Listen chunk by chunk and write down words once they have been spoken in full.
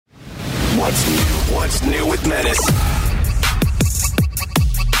What's new? What's new with Menace?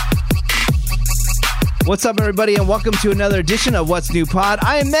 What's up, everybody, and welcome to another edition of What's New Pod.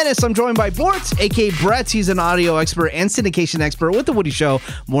 I am Menace. I'm joined by Bort, a.k.a. Brett. He's an audio expert and syndication expert with The Woody Show,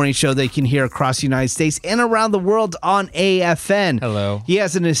 morning show that you can hear across the United States and around the world on AFN. Hello. He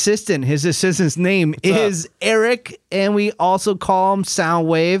has an assistant. His assistant's name is Eric, and we also call him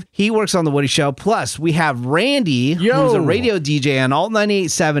Soundwave. He works on The Woody Show. Plus, we have Randy, who's a radio DJ on Alt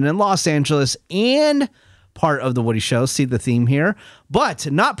 98.7 in Los Angeles and part of The Woody Show. See the theme here. But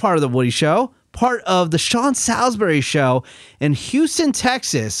not part of The Woody Show. Part of the Sean Salisbury Show in Houston,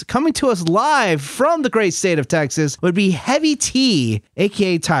 Texas. Coming to us live from the great state of Texas would be Heavy T,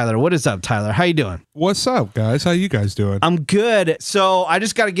 a.k.a. Tyler. What is up, Tyler? How you doing? What's up, guys? How you guys doing? I'm good. So I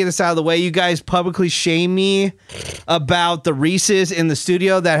just got to get this out of the way. You guys publicly shame me about the Reese's in the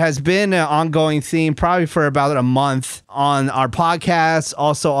studio. That has been an ongoing theme probably for about a month on our podcast,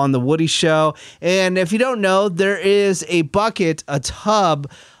 also on The Woody Show. And if you don't know, there is a bucket, a tub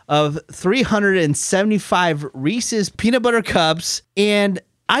of 375 Reese's peanut butter cups, and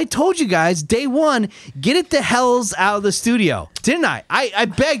I told you guys day one, get it the hells out of the studio, didn't I? I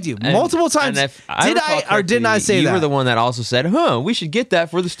begged you multiple times. Did I or didn't I say that? You were the one that also said, we should get that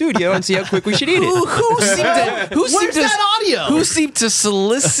for the studio and see how quick we should eat it. Where's that audio? Who seemed to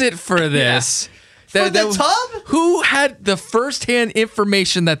solicit for this? For the tub? Who had the first-hand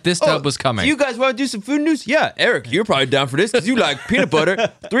information that this tub was coming? Do you guys want to do some food news? Yeah, Eric, you're probably down for this because you like peanut butter.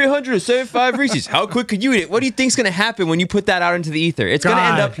 375 Reese's. How quick could you eat it? What do you think's going to happen when you put that out into the ether? It's going to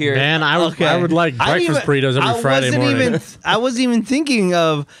end up here. Man, I would like breakfast burritos every Friday morning. I wasn't even thinking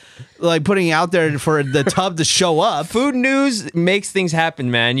of like putting it out there for the tub to show up. Food news makes things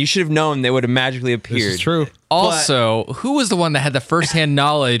happen, man. You should have known they would have magically appeared. This is true. Also, who was the one that had the first-hand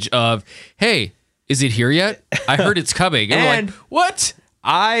knowledge of, hey, is it here yet? I heard it's coming. And like, what?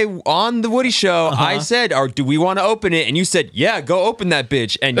 On the Woody Show, I said, do we want to open it? And you said, yeah, go open that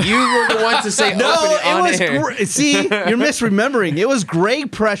bitch. And you were the one to say, no, open it on air. See, you're misremembering. It was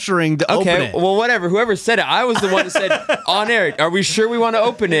Greg pressuring to open it. Well, whatever. Whoever said it, I was the one that said, on air, are we sure we want to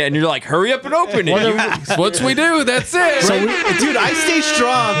open it? And you're like, hurry up and open it. Once we do, that's it. So dude, I stayed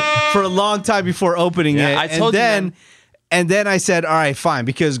strong for a long time before opening it. I told you, and then I said, all right, fine,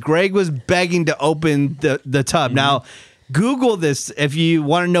 because Greg was begging to open the tub. Now, Google this if you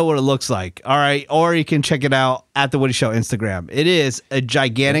want to know what it looks like, all right? Or you can check it out at The Woody Show Instagram. It is a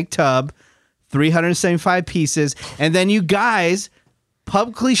gigantic tub, 375 pieces. And then you guys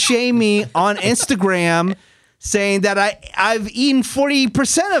publicly shame me on Instagram saying that I've eaten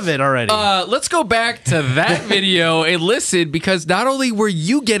 40% of it already. Let's go back to that video and listen, because not only were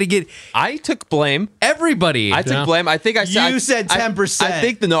you getting it, I took blame. Everybody. I took blame. I think I said... You said 10%.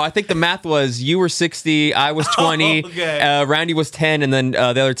 I think the math was you were 60, I was 20, Randy was 10, and then the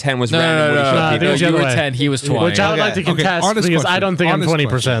other 10 was random. No, you were 10, he was 20. Which I would like to contest because question. I don't think I'm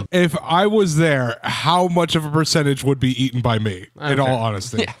 20%. If I was there, how much of a percentage would be eaten by me, in all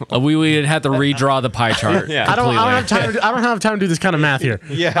honesty? We would have to redraw the pie chart. I don't have time to do this kind of math here.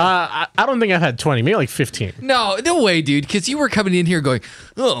 I don't think I've had 20, maybe like 15. No way, dude, because you were coming in here going,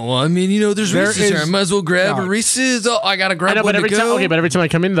 there's Reese's here. I might as well grab a Reese's. Oh, I got to grab one to go. But every time I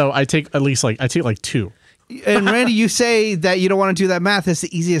come in, though, I take like 2. And Randy, you say that you don't want to do that math. It's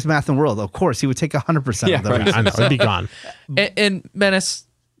the easiest math in the world. Of course, he would take 100% of the Reese's. I know, it'd be gone. And Menace,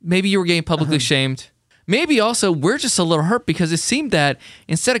 maybe you were getting publicly shamed. Maybe also we're just a little hurt because it seemed that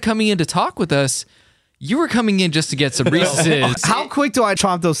instead of coming in to talk with us, you were coming in just to get some Reese's. How quick do I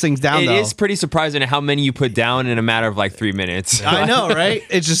chomp those things down, though? It is pretty surprising how many you put down in a matter of like 3 minutes. I know, right?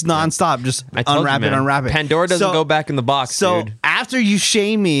 It's just nonstop. Just unwrap it. Pandora doesn't go back in the box, dude. After you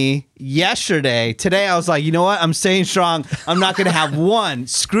shamed me yesterday, today I was like, you know what? I'm staying strong. I'm not going to have one.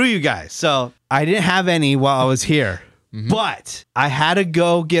 Screw you guys. So I didn't have any while I was here. But I had to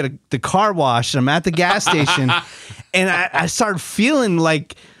go get the car washed. I'm at the gas station, and I started feeling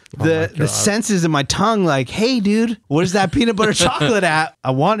like the senses in my tongue, like, hey, dude, where's that peanut butter chocolate at?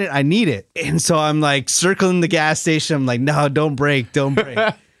 I want it. I need it. And so I'm like circling the gas station. I'm like, no, don't break.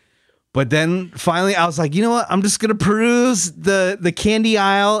 But then finally I was like, you know what? I'm just going to peruse the candy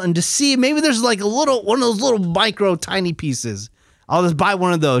aisle and just see. Maybe there's like one of those little micro tiny pieces. I'll just buy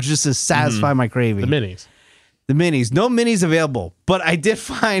one of those just to satisfy my craving. The minis. No minis available. But I did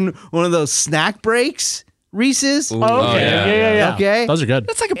find one of those snack breaks Reese's. Oh, okay. yeah, Yeah. Okay. Those are good.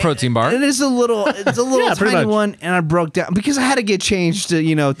 That's like a protein bar. It is a little Yeah, pretty tiny much. one, and I broke down because I had to get changed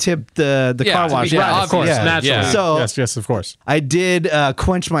to tip the Yeah, car to be wash. done. Right, of course, Yeah. naturally. Yeah. So- yes, of course. I did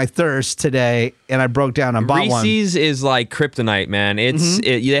quench my thirst today, and I broke down and bought one. Reese's is like kryptonite, man.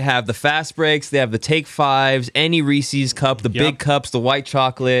 They have the fast breaks, they have the take fives, any Reese's cup, the big cups, the white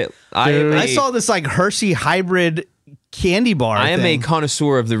chocolate. Dude. I saw this like Hershey hybrid candy bar. I am a thing.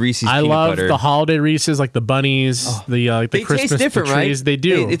 connoisseur of the Reese's I peanut love butter. the holiday Reese's, like the bunnies, the They Christmas taste different, the trees. right? They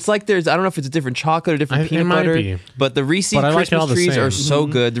do. It's like I don't know if it's a different chocolate or different It peanut might butter, be. but the Reese's But I like it all Christmas the trees same. are so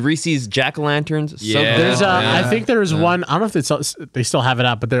good. The Reese's jack-o'-lanterns, so Yeah. good. There's Yeah. I think there was one. I don't know if they still have it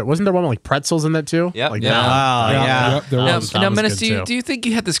out, but wasn't there one with like pretzels in that too? Yep. Like Yeah. that. Oh, yeah. Yep, there Now, was. that now was Menace, good, do you think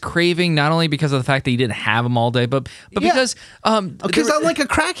you had this craving not only because of the fact that you didn't have them all day, but because Because I'm like a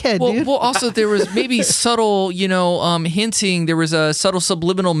crackhead, dude. well, also there was maybe subtle, hinting. There was a subtle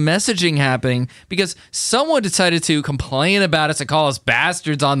subliminal messaging happening because someone decided to complain about us and call us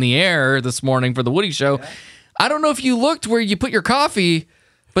bastards on the air this morning for the Woody Show. I don't know if you looked where you put your coffee,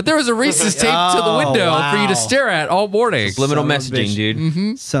 but there was a Reese's taped to the window for you to stare at all morning. Subliminal Son of a messaging, bitch.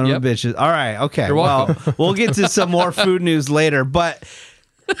 dude. Son of a bitches. All right. Okay. You're Well, welcome. we'll get to some more food news later. But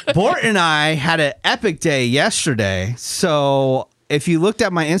Bort and I had an epic day yesterday. So if you looked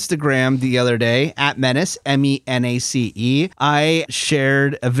at my Instagram the other day, at Menace, MENACE, I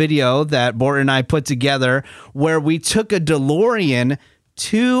shared a video that Bort and I put together where we took a DeLorean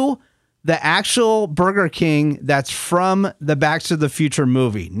to the actual Burger King that's from the Back to the Future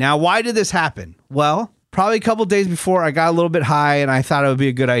movie. Now, why did this happen? Well, probably a couple days before, I got a little bit high and I thought it would be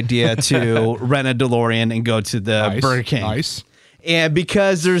a good idea to rent a DeLorean and go to the Burger King. Nice. And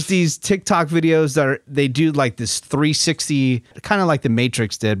because there's these TikTok videos they do like this 360, kind of like the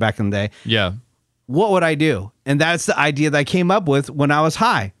Matrix did back in the day. Yeah. What would I do? And that's the idea that I came up with when I was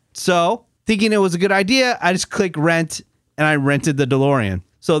high. So thinking it was a good idea, I just clicked rent and I rented the DeLorean.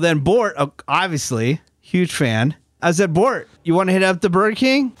 So then Bort, obviously, huge fan. I said, Bort, you want to hit up the Burger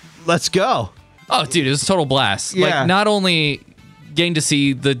King? Let's go. Oh, dude, it was a total blast. Yeah. Like, not only getting to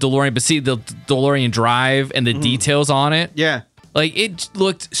see the DeLorean, but see the DeLorean drive and the details on it. Yeah. Like, it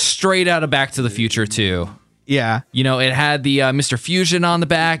looked straight out of Back to the Future, too. Yeah. It had the Mr. Fusion on the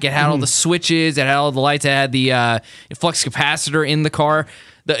back. It had all the switches. It had all the lights. It had the flux capacitor in the car.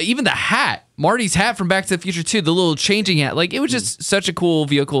 Even the hat, Marty's hat from Back to the Future 2, the little changing hat. Like, it was just such a cool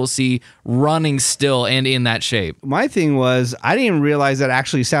vehicle to see running still and in that shape. My thing was, I didn't realize that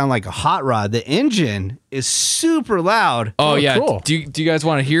actually sounded like a hot rod. The engine is super loud. Oh, yeah. cool. Do you guys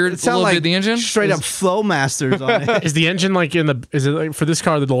want to hear a It sounded little like bit of the engine? straight up Flowmasters on it. Is the engine like is it like for this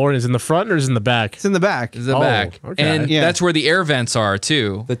car, the DeLorean is in the front or is it in the back? It's in the back. It's the Oh, back. okay. And Yeah. that's where the air vents are,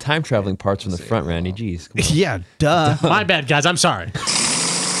 too. The time traveling parts from the front, Randy. Jeez. Come on. Yeah, duh. My bad, guys. I'm sorry.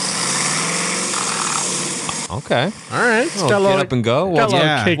 Okay. All right. It's got a Get little, up and go. got a little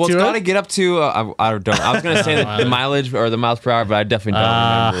yeah. kick Well, it's to got to it. get up to, I don't know. I was going to say the mileage or the miles per hour, but I definitely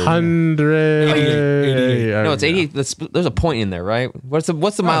don't remember. 100. No, it's 88. There's a point in there, right? What's the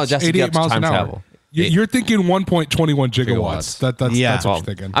mileage It's has to get 88 up to miles time an hour. travel? You're thinking 1.21 gigawatts. That's Yeah. what you're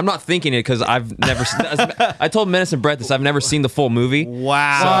thinking. I'm not thinking it because I've never. I told Menace and Brett this. I've never seen the full movie.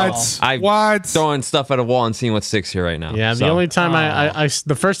 Wow. I'm throwing stuff at a wall and seeing what sticks here right now. Yeah, the So, only time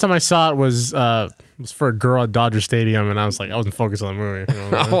the first time I saw it was for a girl at Dodger Stadium, and I was like, I wasn't focused on the movie. You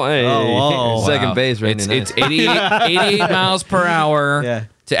know? Oh, hey, Oh, second Wow. base, Randy. It's 88 miles per hour Yeah.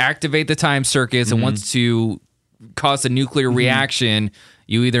 to activate the time circuits, and once to cause a nuclear reaction,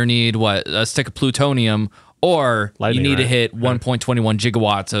 you either need a stick of plutonium, or Lightning, you need to right? hit 1.21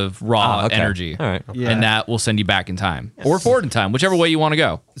 gigawatts of raw okay. energy. All right. Yeah. And that will send you back in time or forward in time, whichever way you want to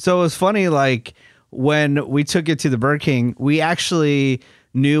go. So it was funny, like when we took it to the Burger King, we actually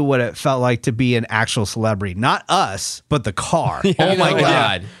knew what it felt like to be an actual celebrity. Not us, but the car. Oh my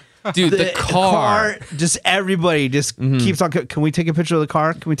God. Dude, the car. Just everybody just keeps on. Can we take a picture of the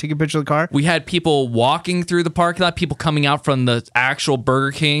car? Can we take a picture of the car? We had people walking through the parking lot, people coming out from the actual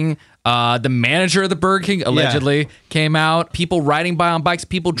Burger King. The manager of the Burger King allegedly came out. People riding by on bikes,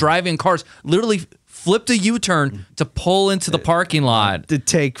 people driving cars, literally flipped a U-turn to pull into the parking lot. To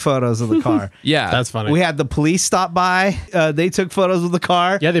take photos of the car. Yeah. That's funny. We had the police stop by. They took photos of the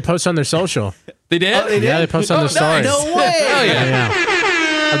car. Yeah, they post on their social. They did? Yeah, they post on their stories. No way. Hell yeah. Yeah.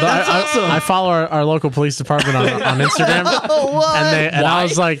 I follow our local police department on Instagram, and I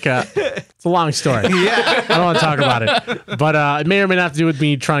was like, it's a long story. Yeah, I don't want to talk about it, but it may or may not have to do with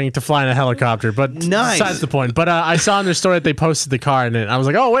me trying to fly in a helicopter. But Nice. besides the point. But I saw on their story that they posted the car, and I was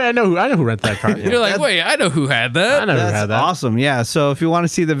like, oh wait, I know who rented that car. You're like, wait, I know who had that. I know who That's had that. awesome. Yeah. So if you want to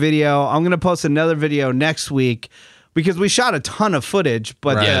see the video, I'm going to post another video next week because we shot a ton of footage,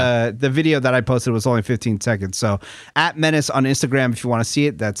 but the video that I posted was only 15 seconds. So at Menace on Instagram, if you want to see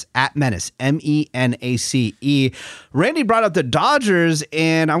it, that's at Menace, MENACE. Randy brought up the Dodgers,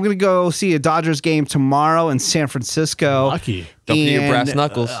 and I'm going to go see a Dodgers game tomorrow in San Francisco. Lucky. Don't forget your brass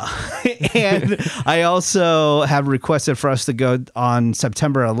knuckles. And I also have requested for us to go on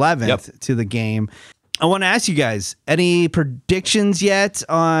September 11th to the game. I want to ask you guys, any predictions yet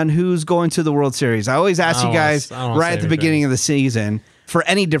on who's going to the World Series? I always ask you guys right at the beginning of the season for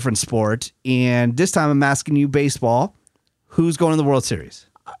any different sport. And this time I'm asking you baseball, who's going to the World Series?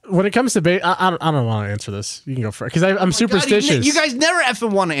 When it comes to I don't want to answer this. You can go first because I'm superstitious. You guys never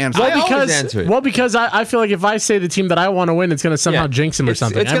effing want to answer. Because I feel like if I say the team that I want to win, it's going to somehow jinx him or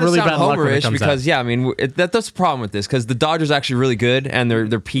something. It's I have really sound bad luck when it comes because out. I mean that's the problem with this because the Dodgers are actually really good and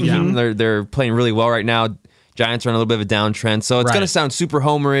they're peaking. They're playing really well right now. Giants are on a little bit of a downtrend, so it's going to sound super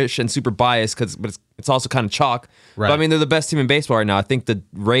homerish and super biased but it's also kind of chalk. Right. But I mean they're the best team in baseball right now. I think the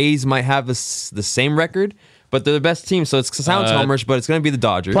Rays might have the same record. But they're the best team, so it sounds homerish, but it's going to be the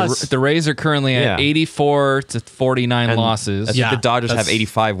Dodgers. Plus, the Rays are currently at 84 to 49 losses. I think the Dodgers have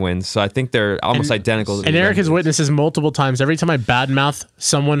 85 wins, so I think they're almost identical. And Eric has witnessed this multiple times. Every time I badmouth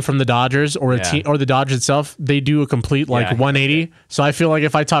someone from the Dodgers or a team or the Dodgers itself, they do a complete 180. So I feel like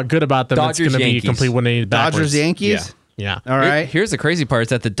if I talk good about them, it's going to be a complete 180 backwards. Dodgers, Yankees? Yeah. All right. Here's the crazy part: is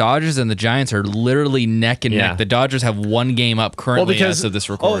that the Dodgers and the Giants are literally neck and neck. The Dodgers have one game up currently as of this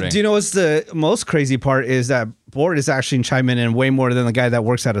recording. Do you know what's the most crazy part is that Bort is actually chiming in way more than the guy that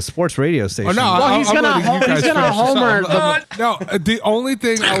works at a sports radio station. Oh, no, well, he's going to homer. No, the only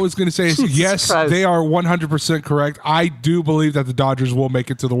thing I was going to say is yes, they are 100% correct. I do believe that the Dodgers will make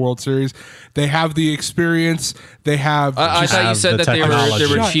it to the World Series. They have the experience. They have. I thought you said that they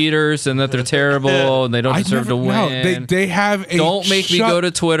were cheaters and that they're terrible and they don't deserve to win. No, they have a. Don't make me go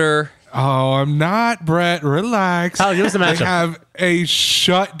to Twitter. Oh, I'm not, Brett. Relax. Oh, give us the matchup. They have a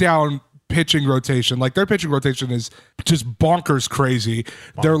shutdown pitching rotation. Like their pitching rotation is just bonkers crazy.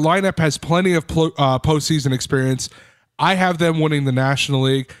 Their lineup has plenty of postseason experience. I have them winning the National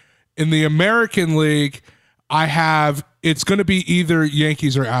League. In the American League, it's going to be either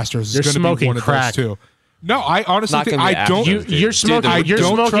Yankees or Astros. It's going to be one of those two. No, I honestly think I don't. You're smoking.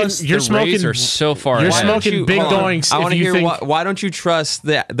 You're smoking. Rays are so far. You're smoking big doings. I want to hear why don't you trust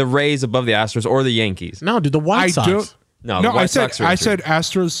the Rays above the Astros or the Yankees? No, dude, the White Sox. I said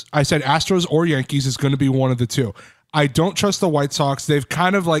Astros. I said Astros or Yankees is going to be one of the two. I don't trust the White Sox. They've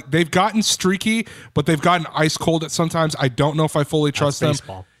kind of they've gotten streaky, but they've gotten ice cold at sometimes. I don't know if I fully trust them.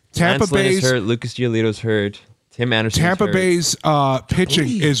 Tampa Bay's hurt. Lucas Giolito's hurt. Tim Anderson. Tampa Bay's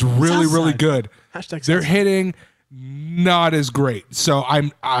pitching is really good. They're hitting not as great. So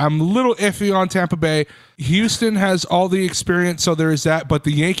I'm a little iffy on Tampa Bay. Houston has all the experience, so there is that. But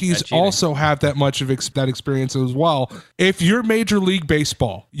the Yankees also have that much of that experience as well. If you're Major League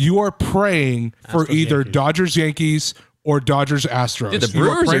Baseball, you are praying for either Dodgers Yankees or Dodgers Astros. Dude, the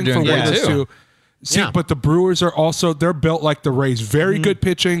Brewers are doing great too. See, but the Brewers are also they're built like the Rays. Very good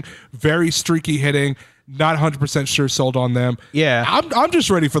pitching, very streaky hitting. Not 100% sure sold on them. Yeah. I'm just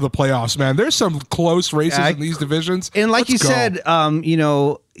ready for the playoffs, man. There's some close races in these divisions. And like you said,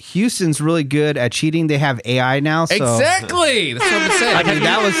 Houston's really good at cheating. They have AI now. So. Exactly. That's what I'm saying.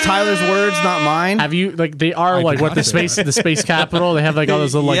 That was Tyler's words, not mine. Have you they are the space capital? They have all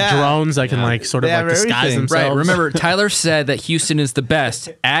those little drones that can sort of disguise themselves. Right. Remember, Tyler said that Houston is the best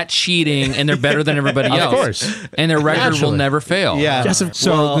at cheating and they're better than everybody else. Of course. And their record will never fail. Yeah.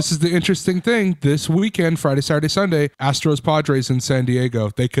 So this is the interesting thing. This weekend, Friday, Saturday, Sunday, Astros Padres in San Diego.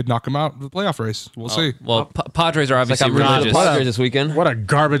 They could knock them out in the playoff race. We'll see. Well, Padres are obviously religious. Padres this weekend. What a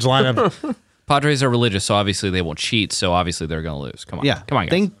garbage lineup. Padres are religious, so obviously they won't cheat. So obviously they're going to lose. Come on. Yeah. Come on, guys.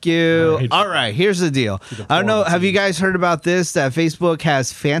 Thank you. All right. Here's the deal. I don't know. Have you guys heard about this? That Facebook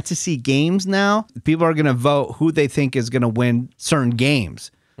has fantasy games now. People are going to vote who they think is going to win certain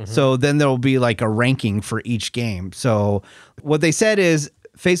games. So then there will be like a ranking for each game. So what they said is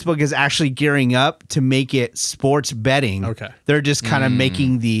Facebook is actually gearing up to make it sports betting. Okay. They're just kind of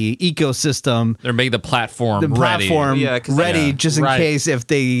making the ecosystem, They're making the platform ready. ready just in case if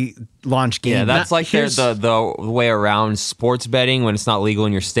they launch games. Yeah, that's the way around sports betting when it's not legal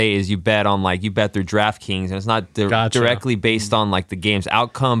in your state is you bet on you bet through DraftKings and it's not directly based on the game's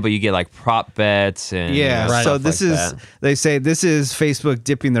outcome, but you get prop bets and so this is they say this is Facebook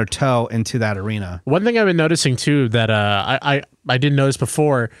dipping their toe into that arena. One thing I've been noticing too that I didn't notice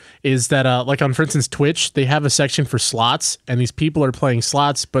before is that on, for instance, Twitch, they have a section for slots and these people are playing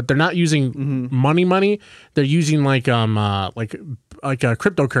slots, but they're not using money. They're using like a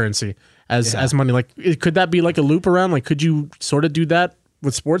cryptocurrency as money. Could that be like a loop around? Could you sort of do that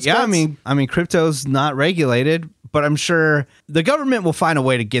with sports Yeah, bets? I mean, crypto's not regulated, but I'm sure the government will find a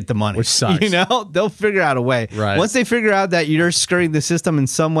way to get the money. Which sucks. You know, they'll figure out a way. Right. Once they figure out that you're skirting the system in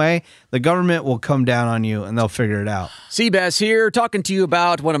some way, the government will come down on you and they'll figure it out. Seabass here, talking to you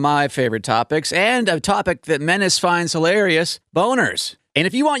about one of my favorite topics and a topic that Menace finds hilarious, boners. And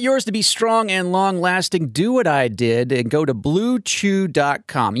if you want yours to be strong and long-lasting, do what I did and go to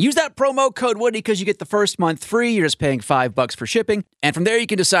BlueChew.com. Use that promo code Woody because you get the first month free. You're just paying $5 for shipping. And from there, you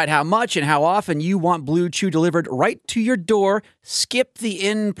can decide how much and how often you want Blue Chew delivered right to your door. Skip the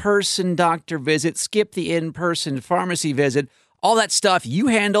in-person doctor visit. Skip the in-person pharmacy visit. All that stuff you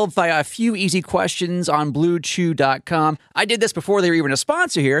handled via a few easy questions on BlueChew.com. I did this before they were even a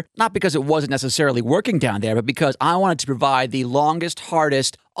sponsor here, not because it wasn't necessarily working down there, but because I wanted to provide the longest,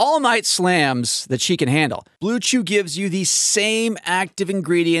 hardest, all-night slams that she can handle. Blue Chew gives you the same active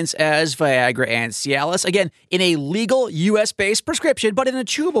ingredients as Viagra and Cialis, again, in a legal U.S.-based prescription, but in a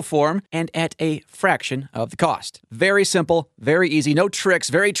chewable form and at a fraction of the cost. Very simple, very easy, no tricks,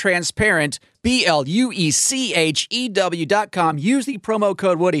 very transparent. BlueChew.com. Use the promo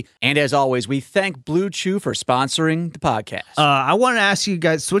code Woody. And as always, we thank Blue Chew for sponsoring the podcast. I want to ask you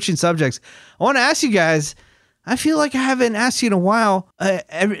guys, switching subjects, I want to ask you guys, I feel like I haven't asked you in a while.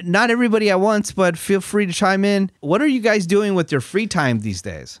 Not everybody at once, but feel free to chime in. What are you guys doing with your free time these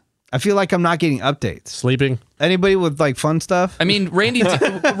days? I feel like I'm not getting updates. Sleeping. Anybody with like fun stuff? I mean, Randy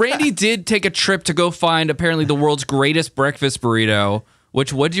did take a trip to go find apparently the world's greatest breakfast burrito.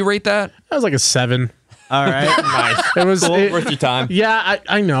 Which, what'd you rate that? That was like a 7. All right. Nice. It was Worth your time. Yeah,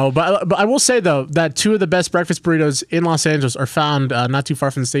 I know, but I will say though that 2 of the best breakfast burritos in Los Angeles are found not too far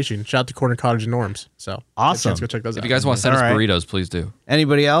from the station. Shout out to Corner Cottage and Norm's. So Awesome. Let's go check those out. If you guys want to send us All right. burritos, please do.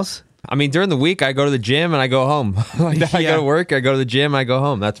 Anybody else? I mean, during the week, I go to the gym and I go home. Like, I Yeah. go to work, I go to the gym, I go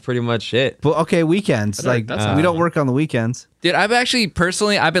home. That's pretty much it. But okay, weekends. Like that's we don't work on the weekends. Dude,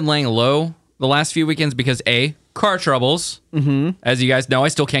 I've been laying low the last few weekends because car troubles. Mm-hmm. As you guys know, I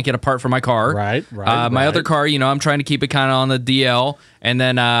still can't get a part for my car. Right. My other car, I'm trying to keep it kind of on the DL. And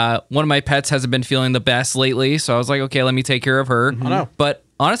then one of my pets hasn't been feeling the best lately. So I was like, okay, let me take care of her. know. But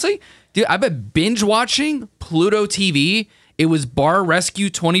honestly, dude, I've been binge watching Pluto TV. It was Bar Rescue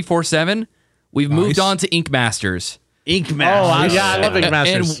 24/7. We've moved on to Ink Masters. Ink Oh, Masters. yeah, I love Ink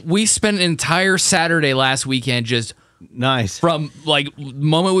Masters. And we spent an entire Saturday last weekend just Nice. from like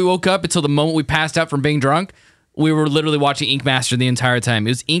moment we woke up until the moment we passed out from being drunk. We were literally watching Ink Master the entire time.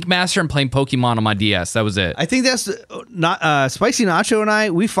 It was Ink Master and playing Pokemon on my DS. That was it. I think that's not Spicy Nacho and I.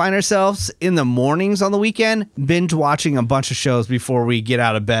 We find ourselves in the mornings on the weekend binge watching a bunch of shows before we get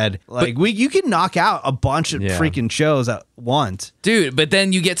out of bed. Like you can knock out a bunch of freaking shows at once. Dude, but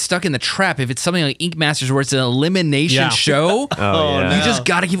then you get stuck in the trap. If it's something like Ink Masters where it's an elimination show, yeah. you just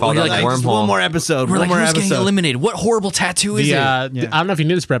got to keep Follow you're that like, like Just wormhole. one more episode. we're One like, more who's getting episode. eliminated? What horrible tattoo is it? I don't know if you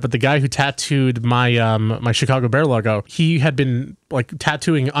knew this, Brett, but the guy who tattooed my my Chicago Bear logo, he had been like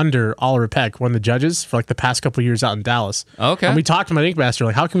tattooing under Oliver Peck, one of the judges, for like the past couple of years out in Dallas. Okay. And we talked to my Ink Master,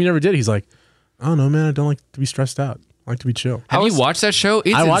 like, how come you never did? He's like, I don't know, man. I don't like to be stressed out. I like to be chill. Have you watched that show?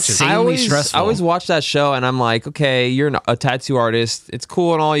 It's I watched it. insanely stressful. I always watch that show and I'm like, okay, you're a tattoo artist. It's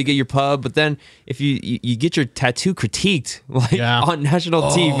cool and all. You get your pub, but then if you get your tattoo critiqued like on national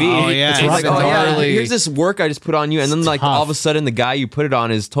TV, oh, yeah. it's It's like, gnarly. here's this work I just put on you, and then like tough. all of a sudden the guy you put it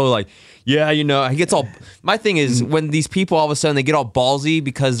on is totally like, yeah, he gets all. My thing is when these people all of a sudden they get all ballsy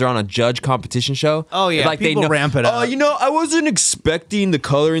because they're on a judge competition show. Oh, yeah, like people they know, ramp it up. I wasn't expecting the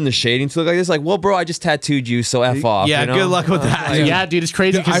color and the shading to look like this. Like, well, bro, I just tattooed you, so f off. Yeah, you know? good luck with that. Yeah, dude, it's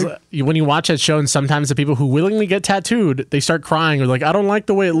crazy because when you watch that show, and sometimes the people who willingly get tattooed, they start crying or like, I don't like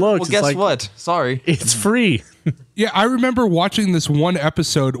the way it looks. Well, It's guess like, what? Sorry. It's free. Yeah, I remember watching this one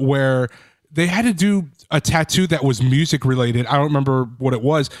episode where they had to do a tattoo that was music related. I don't remember what it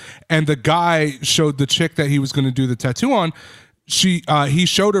was. And the guy showed the chick that he was going to do the tattoo on. He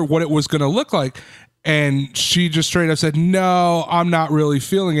showed her what it was going to look like. And she just straight up said, no, I'm not really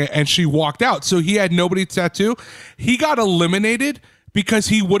feeling it. And she walked out. So he had nobody to tattoo. He got eliminated because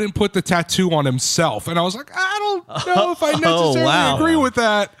he wouldn't put the tattoo on himself. And I was like, I don't know if I necessarily agree with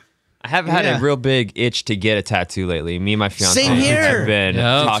that. I have had a real big itch to get a tattoo lately. Me and my fiance Same here. have been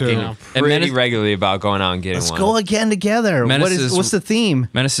talking And pretty Menace- regularly about going out and getting Let's one. go again together. Menace What's the theme?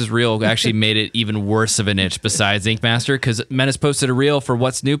 Menace is Real actually made it even worse of an itch besides Ink Master because Menace posted a reel for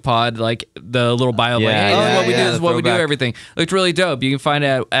What's New Pod, like the little bio, like, hey, this is what we do, this is what we do, throwback. everything. Looked really dope. You can find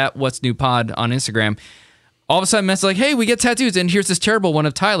it at What's New Pod on Instagram. All of a sudden, Menace is like, hey, we get tattoos, and here's this terrible one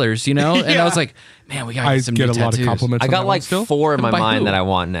of Tyler's, And I was like, man, we got to I get some get new a lot tattoos. of compliments. I on got that like one. 4 in my By mind who? that I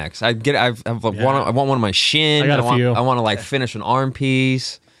want next. I want one on my shin. I got a few. I want to like finish an arm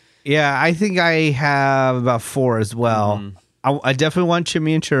piece. Yeah, I think I have about 4 as well. I definitely want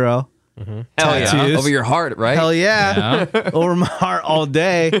Chimmy and Churro. Hell yeah. Tattoos. Over your heart, right? Hell yeah. Over my heart all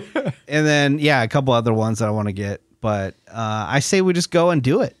day. And then, a couple other ones that I want to get. But I say we just go and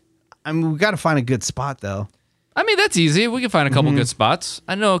do it. I mean, we got to find a good spot, though. I mean, that's easy. We can find a couple good spots.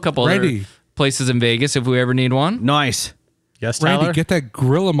 I know a couple other places in Vegas if we ever need one. Nice. Yes, Tyler. Randy, get that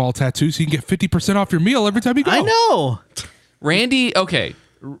Gorilla Mall tattoo so you can get 50% off your meal every time you go. I know. Randy, okay.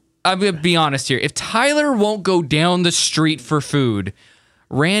 I'm going to be honest here. If Tyler won't go down the street for food,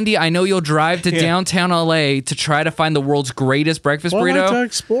 Randy, I know you'll drive to downtown LA to try to find the world's greatest breakfast Well, I burrito, like to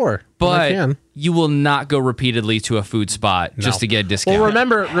explore. when I but can. you will not go repeatedly to a food spot just to get a discount. Well,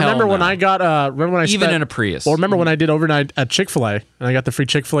 remember when I got remember when I Even spent, in a Prius. Well, remember when I did overnight at Chick-fil-A and I got the free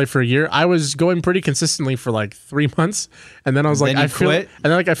Chick-fil-A for a year? I was going pretty consistently for like 3 months, and then I was like, Then you quit?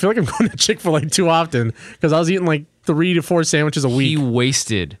 I feel like I'm going to Chick-fil-A too often because I was eating like 3 to 4 sandwiches a week. he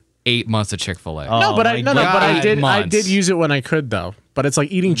wasted 8 months of Chick-fil-A. No, but my but God. I did Months. use it when I could though. But it's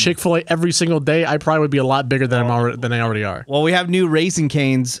like eating Chick-fil-A every single day. I probably would be a lot bigger than I already are. Well, we have new Raising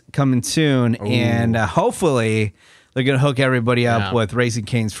Canes coming soon, and hopefully they're going to hook everybody up with Raising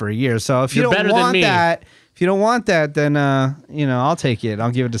Canes for a year. So if you You're better don't than want me. that, then I'll take it.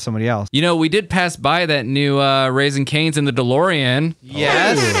 I'll give it to somebody else. You know, we did pass by that new Raising Cane's in the DeLorean.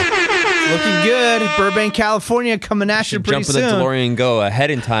 Yes. Looking good. Burbank, California, coming at you Should pretty jump in the soon. DeLorean and go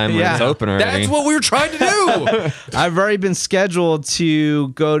ahead in time when Yeah. it's open already. That's what we were trying to do. I've already been scheduled to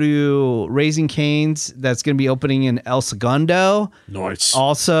go to Raising Cane's. That's going to be opening in El Segundo. Nice.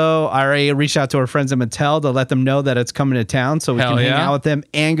 Also, I already reached out to our friends at Mattel to let them know that it's coming to town so we Hell can hang yeah. out with them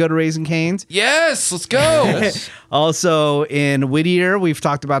and go to Raising Cane's. Yes, let's go. Also in Whittier, we've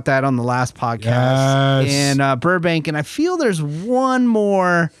talked about that on the last podcast. Yes. In Burbank, and I feel there's one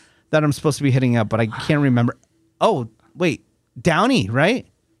more that I'm supposed to be hitting up, but I can't remember. Oh, wait. Downey, right?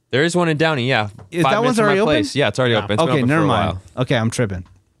 There is one in Downey, yeah. Is 5 that minutes one's from my already open? place. Yeah, it's already open. It's been Okay, open never for a mind. while. Okay, I'm tripping.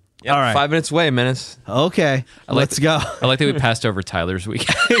 Yep, All right. 5 minutes away, Menace. Okay, let's go. I like that we passed over Tyler's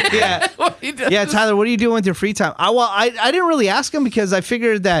weekend. Yeah. Yeah, Tyler, what are you doing with your free time? I didn't really ask him because I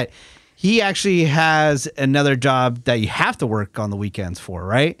figured that he actually has another job that you have to work on the weekends for,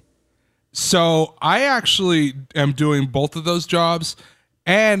 right? So I actually am doing both of those jobs,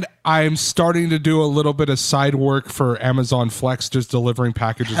 and I'm starting to do a little bit of side work for Amazon Flex, just delivering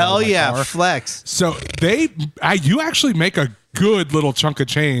packages. out Hell of my yeah, car. flex. So you actually make a good little chunk of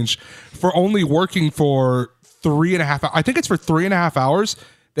change for only working for 3.5 hours. I think it's for 3.5 hours.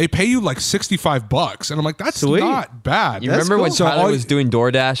 They pay you like $65, and I'm like, that's Sweet. not bad. You remember when So Tyler all- was doing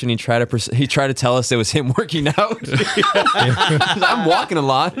DoorDash and he tried to tell us it was him working out? I'm walking a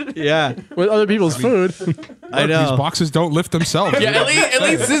lot. Yeah, With other people's food. I These know. boxes don't lift themselves. Yeah, at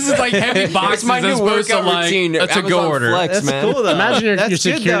least this is like heavy boxes It's my as new opposed to workout like routine. a to-go Amazon order. Flex, That's man. cool though. Imagine your That's good,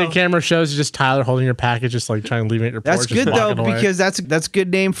 security though. camera shows just Tyler holding your package, just like trying to leave it at your porch. That's just good though, walking away. because that's a good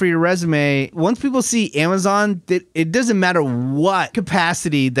name for your resume. Once people see Amazon, it doesn't matter what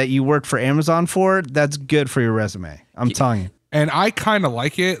capacity that you work for Amazon for, that's good for your resume. I'm telling you. And I kind of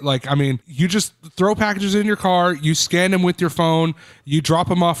like it. Like, I mean, you just throw packages in your car, you scan them with your phone, you drop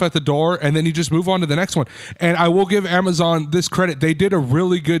them off at the door, and then you just move on to the next one. And I will give Amazon this credit. They did a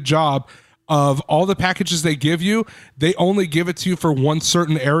really good job of all the packages they give you. They only give it to you for one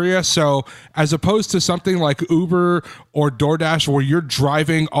certain area. So as opposed to something like Uber or DoorDash where you're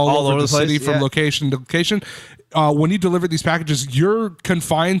driving all over the place, city from yeah. location to location, when you deliver these packages, you're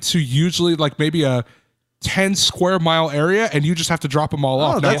confined to usually like maybe a 10 square mile area, and you just have to drop them all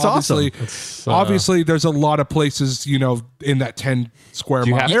off. Now, that's awesome. Obviously, there's a lot of places, in that 10 square Do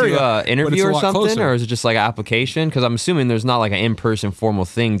you mile have area. to but interview it's a or lot something, closer. or is it just like an application? Because I'm assuming there's not like an in-person formal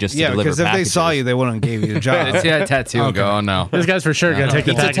thing just to Yeah, deliver because if they packages. saw you, they wouldn't have gave you the job. See that tattoo and go, oh no. this guy's for sure gonna take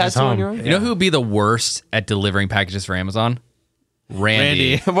the Pizza packages tattoo on home. your arm? You know who would be the worst at delivering packages for Amazon?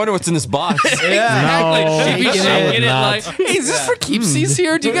 Randy. I wonder what's in this box. Exactly. No, She'd be I shaking would it not. like, hey, is this for keepsies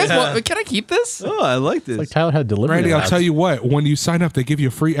here? Do you guys want, can I keep this? Oh, I like this. Like Tyler had delivery. Randy, I'll labs. tell you what, when you sign up, they give you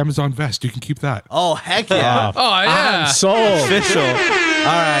a free Amazon vest. You can keep that. Oh, heck yeah. Oh, yeah. Sold. Official. All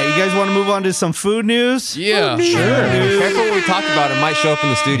right, you guys want to move on to some food news? Yeah. Careful what we talk about. It might show up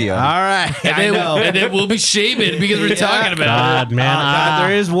in the studio. All right. I know. And then we'll be shaming because we're talking about it. God, man. God,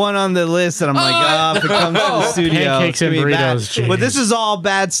 there is one on the list that I'm like, if it comes to the studio, Pancakes it's and gonna be bad. burritos, But this is all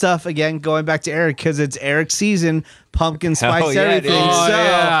bad stuff. Again, going back to Eric because it's Eric's season, pumpkin spice yeah, it everything. is. Oh, So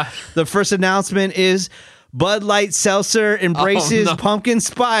yeah. the first announcement is Bud Light Seltzer embraces no. pumpkin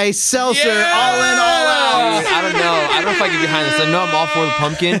spice seltzer, Yeah! all in, all out. I don't know. I don't know if I get behind this. I know I'm all for the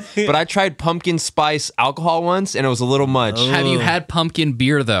pumpkin, but I tried pumpkin spice alcohol once, and it was a little much. Have you had pumpkin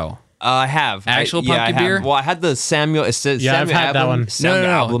beer, though? I have Actual I pumpkin have. beer? Well, I had the Samuel. It says Yeah, I've Samuel had that one.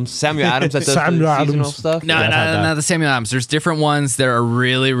 Samuel Adams that does Samuel the seasonal Adams. stuff. No, Yeah, I've had that. not the Samuel Adams. There's different ones that are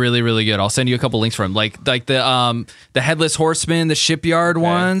really, really, really good. I'll send you a couple links from like the Headless Horseman, the Shipyard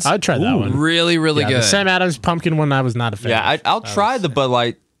ones. I'd try that one. Really, really Yeah, good. the Sam Adams pumpkin one, I was not a fan. Yeah, of. I'll try the Bud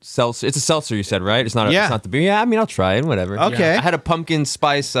Light seltzer. It's a seltzer, you said, right? It's not. Yeah. It's not the beer. Yeah, I mean, I'll try it. Whatever. Okay. I had a pumpkin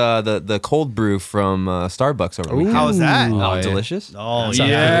spice, the cold brew from Starbucks over the weekend. How was that? Oh, yeah. delicious. Oh,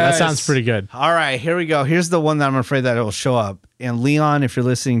 That sounds pretty good. All right, here we go. Here's the one that I'm afraid that it will show up. And Leon, if you're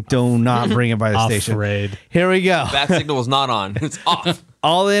listening, do not bring it by the station. Afraid. Here we go. Bat signal was not on. It's off.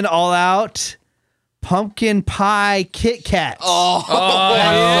 All in, all out. Pumpkin pie Kit Kat. Oh,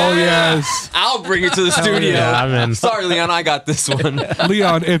 Oh, yes. I'll bring it to the studio. yeah, I'm in. Sorry, Leon, I got this one.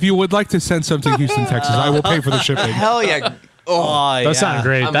 Leon, if you would like to send some to Houston, Texas, I will pay for the shipping. Hell yeah. Oh, That sounds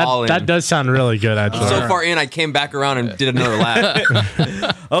great. I'm all in. That does sound really good, actually. so far in, I came back around and did another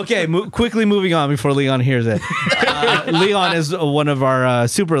lap. Okay, quickly moving on before Leon hears it. Leon is one of our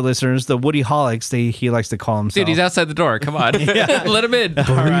super listeners, the Woody Holics. He likes to call himself. Dude, he's outside the door. Come on. Let him in.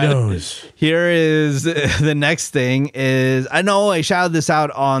 Burritos. Here is the next thing is I know I shouted this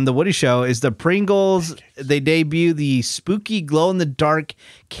out on the Woody Show is the Pringles. They debut the spooky glow in the dark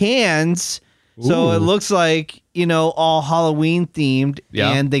cans. So it looks like, all Halloween themed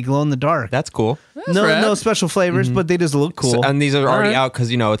and they glow in the dark. That's cool. No special flavors, but they just look cool. So, and these are already out because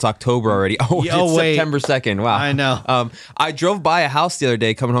it's October already. Oh, Yeah, it's wait. September 2nd. Wow, I know. I drove by a house the other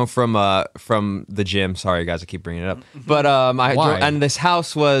day coming home from the gym. Sorry, guys, I keep bringing it up. But Why? and this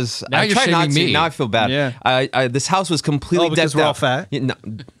house was. Now I you're tried not shaming to. me. Now I feel bad. Yeah. I this house was completely because decked we're all out. fat? Yeah, no,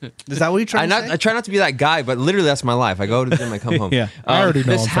 Is that what you're trying to say? I try not to be that guy, but literally that's my life. I go to the gym, I come home. Yeah. I already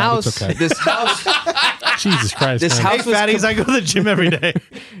know this I'm fat. house. It's okay. This house. Jesus Christ. This man. house Hey, fatties, I go to the gym every day.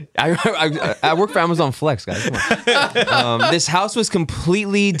 I work for Amazon Flex, guys. Come on. This house was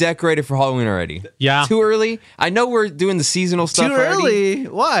completely decorated for Halloween already. Yeah. Too early. I know we're doing the seasonal stuff. Too already. early?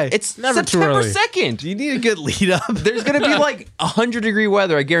 Why? It's Never too September early. 2nd. you need a good lead up. There's gonna be like 100-degree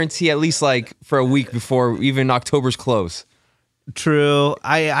weather. I guarantee at least like for a week before even October's close. True.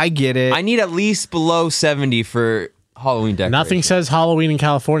 I get it. I need at least below 70 for Halloween decoration. Nothing says Halloween in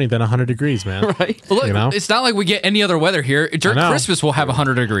California than 100 degrees, man. Right? Look, You know? it's not like we get any other weather here. During I know. Christmas, we'll have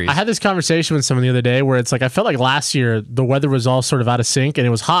 100 degrees. I had this conversation with someone the other day where it's like I felt like last year the weather was all sort of out of sync and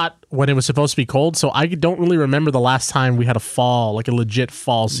it was hot when it was supposed to be cold. So I don't really remember the last time we had a fall, like a legit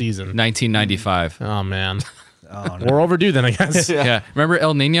fall season. 1995. Oh man. We're overdue then, I guess. Yeah. Remember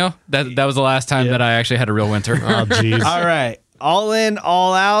El Nino? That was the last time that I actually had a real winter. Oh jeez. All right. All in,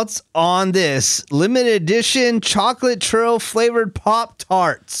 all outs on this limited edition chocolate churro flavored Pop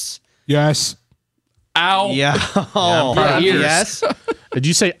Tarts. Yes. Ow. Yeah. Oh, my ears. yes. Did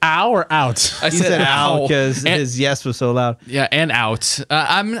you say ow or out? I He said ow because And- his yes was so loud. Yeah, and out.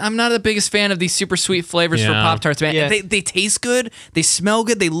 I'm not the biggest fan of these super sweet flavors for Yeah. Pop Tarts, man. Yeah. They taste good, they smell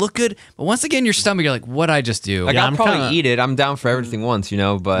good, they look good, but once again, your stomach, you're like, what'd I just do? Like Yeah, I'll I'm probably kinda- eat it. I'm down for everything once,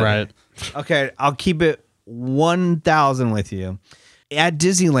 but Right. Okay, I'll keep it 1,000 with you. At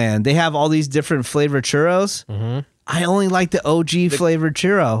Disneyland, they have all these different flavored churros. I only like the OG flavored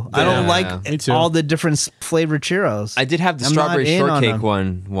churro. I don't Yeah. like Me too. all the different flavored churros. I did have the I'm not strawberry in on shortcake them.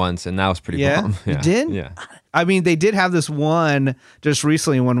 one once, and that was pretty Yeah? bomb. You did? Yeah. I mean, they did have this one just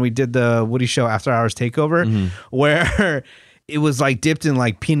recently when we did the Woody Show After Hours Takeover, where it was like dipped in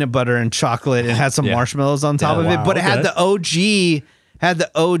like peanut butter and chocolate and had some Yeah. marshmallows on top Yeah, of it, wow, but it had okay.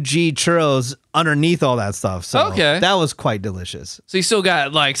 the OG churros underneath all that stuff. So Okay. that was quite delicious. So you still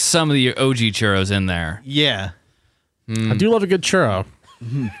got like some of the OG churros in there. Yeah. I do love a good churro.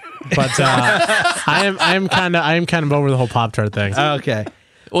 But I am kind of over the whole Pop Tart thing. Okay.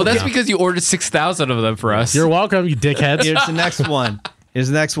 Well, that's because you ordered 6,000 of them for us. You're welcome, you dickheads. Here's the next one. Here's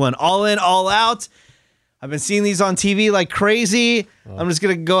the next one. All in, all out. I've been seeing these on TV like crazy. I'm just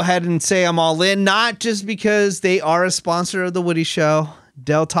going to go ahead and say I'm all in, not just because they are a sponsor of the Woody Show,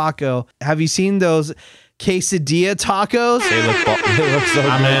 Del Taco. Have you seen those quesadilla tacos? They look so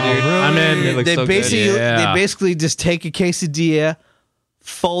I'm good. in. dude. I'm in. They look They so basically good. Yeah. they basically just take a quesadilla,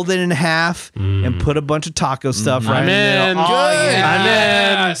 fold it in half, and put a bunch of taco stuff right I'm in in. the middle. Oh, Good. yeah. I'm in.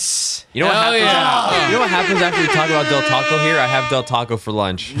 Yes. You know what Hell happens? yeah. You know what happens after we talk about Del Taco here? I have Del Taco for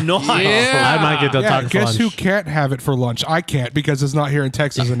lunch. No. Yeah. I might get Del Yeah, Taco for guess lunch. who can't have it for lunch? I can't because it's not here in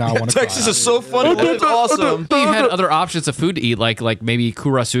Texas and now I want to Texas is so fun. It's awesome. You had other options of food to eat, like maybe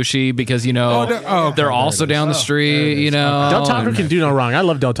Kura Sushi, because okay, they're there also it is. down the street. Del Taco can do no wrong. I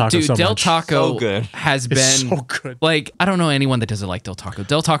love Del Taco Dude, so Del much. Taco So good. has been It's so good. Like, I don't know anyone that doesn't like Del Taco.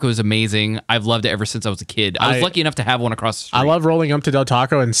 Del Taco is amazing. I've loved it ever since I was a kid. I was I- lucky enough to have one across the street. I love rolling up to Del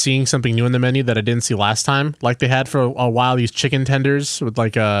Taco and seeing something something new in the menu that I didn't see last time. Like they had for a while these chicken tenders with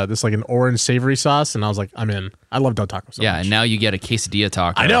like this like an orange savory sauce, and I was like, I'm in. I love Del Taco so much. And now you get a quesadilla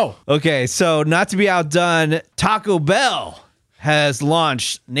taco. I know. Okay, so not to be outdone, Taco Bell has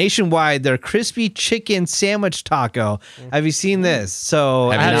launched nationwide their crispy chicken sandwich taco. Have you seen this? So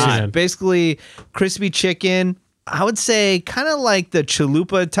Have it's not. basically crispy chicken. I would say kind of like the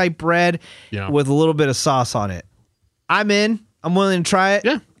chalupa type bread with a little bit of sauce on it. I'm in. I'm willing to try it.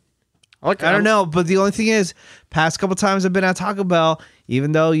 Yeah. I don't know, but the only thing is, past couple times I've been at Taco Bell,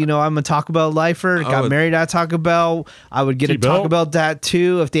 even though, I'm a Taco Bell lifer, got married at Taco Bell, I would get a Taco Bell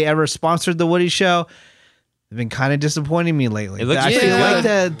tattoo if they ever sponsored the Woody Show. They've been kind of disappointing me lately. It looks I feel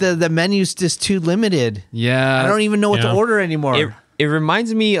good. like the menu's just too limited. Yeah. I don't even know what to order anymore. It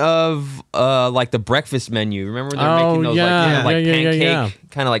reminds me of like the breakfast menu. Remember when they're making those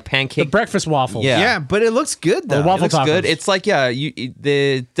pancake, kind of like pancake. The breakfast waffles. Yeah. Yeah, but it looks good though. The waffle It looks good. tacos. It's like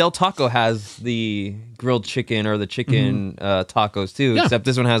the Del Taco has the grilled chicken or the chicken tacos too. Yeah. Except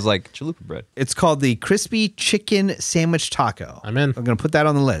this one has like chalupa bread. It's called the crispy chicken sandwich taco. I'm in. I'm gonna put that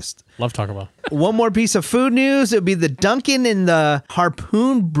on the list. Love Taco Bell. One more piece of food news. It would be the Dunkin' and the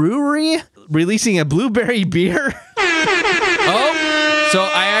Harpoon Brewery releasing a blueberry beer. So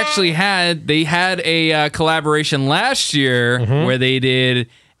I actually had a collaboration last year where they did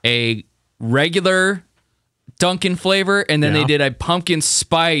a regular Dunkin' flavor and then they did a pumpkin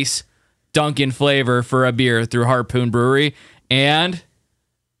spice Dunkin' flavor for a beer through Harpoon Brewery, and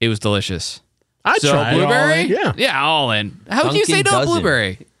it was delicious. I'd try it. blueberry, Yeah. all in. How would you say Dunkin' no doesn't.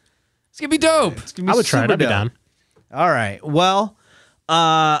 blueberry? It's gonna be dope. I would try it. super I'd be dope. down. All right. Well,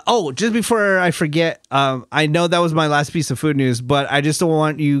 just before I forget, I know that was my last piece of food news, but I just don't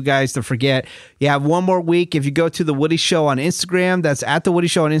want you guys to forget. You have one more week. If you go to The Woody Show on Instagram, that's at The Woody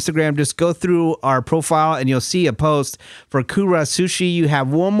Show on Instagram, just go through our profile and you'll see a post for Kura Sushi. You have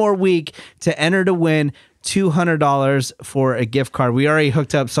one more week to enter to win $200 for a gift card. We already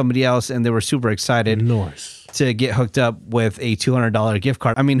hooked up somebody else and they were super excited Nice. to get hooked up with a $200 gift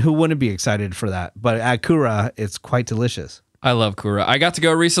card. I mean, who wouldn't be excited for that? But at Kura, it's quite delicious. I love Kura. I got to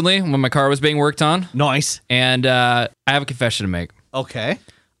go recently when my car was being worked on, Nice. and I have a confession to make. Okay.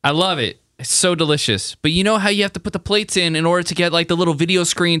 I love it. It's so delicious. But you know how you have to put the plates in order to get like the little video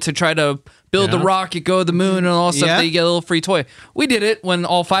screen to try to build the rocket, go to the moon, and all that stuff. Yeah. That you get a little free toy. We did it when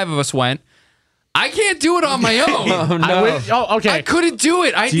all 5 of us went. I can't do it on my own. Okay. I couldn't do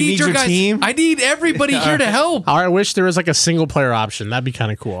it. I you need your your guys. team? I need everybody here to help. I wish there was like a single player option. That'd be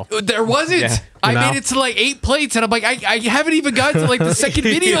kind of cool. There wasn't. I You know? made it to like 8 plates, and I'm like, I haven't even gotten to like the second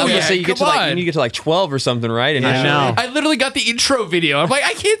video yet. So you get to Come like on. you need to get to like 12 or something, right? And I you're know. I literally got the intro video. I'm like,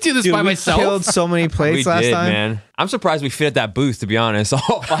 I can't do this Dude, by we myself. killed so many We plates last did, time. man. I'm surprised we fit at that booth, to be honest.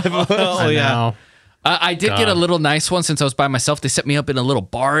 All 5 of us. Oh, yeah. Now, I did get a little nice one since I was by myself. They set me up in a little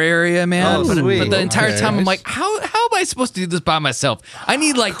bar area, man. Oh, but, sweet. but the entire Okay. time, I'm like, how am I supposed to do this by myself? I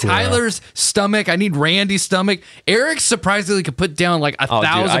need like Tyler's stomach. I need Randy's stomach. Eric surprisingly could put down like 1,000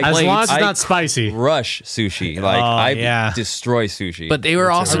 I- as plates. long as it's I- not spicy. Rush sushi. Like I yeah. destroy sushi. but they were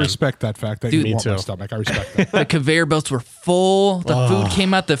I also respect that fact that Dude, you me want my too. stomach. I respect that. the conveyor belts were full. The food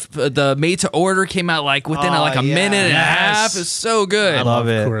came out. The made to order came out like within like a yeah. minute and a Yes. half. It's so good. I love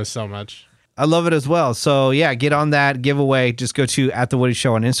it. Kura so much. I love it as well. So yeah, get on that giveaway. Just go to at The Woody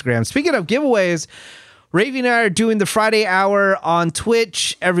Show on Instagram. Speaking of giveaways, Ravy and I are doing the Friday Hour on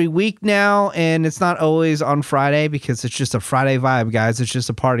Twitch every week now, and it's not always on Friday because it's just a Friday vibe, guys. It's just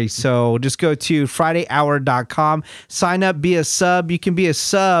a party. So just go to FridayHour.com, sign up, be a sub. You can be a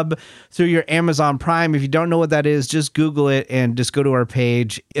sub through your Amazon Prime. If you don't know what that is, just Google it and just go to our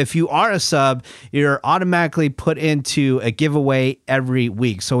page. If you are a sub, you're automatically put into a giveaway every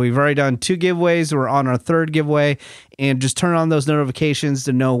week. So we've already done 2 giveaways. We're on our 3rd giveaway, and just turn on those notifications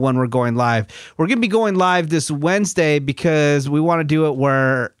to know when we're going live. We're going to be going live this Wednesday because we want to do it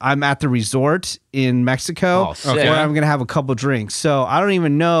where I'm at the resort in Mexico, Oh, sick. where I'm going to have a couple drinks. So I don't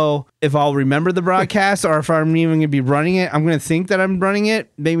even know if I'll remember the broadcast or if I'm even going to be running it. I'm going to think that I'm running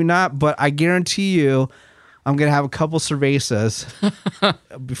it, maybe not, but I guarantee you I'm going to have a couple cervezas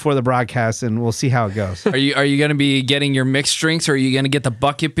before the broadcast, and we'll see how it goes. Are you going to be getting your mixed drinks, or are you going to get the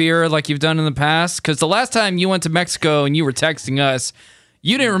bucket beer like you've done in the past? Because the last time you went to Mexico and you were texting us,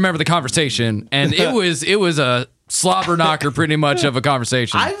 you didn't remember the conversation, and it was a slobber knocker pretty much of a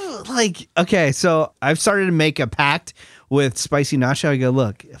conversation. I've okay, so I've started to make a pact with Spicy Nacho. I go,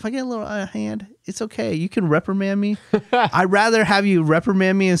 look, if I get a little out of hand, it's okay. You can reprimand me. I'd rather have you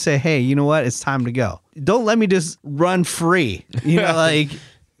reprimand me and say, hey, you know what? It's time to go. Don't let me just run free. You know, like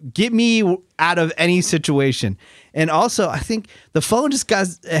get me out of any situation. And also, I think the phone just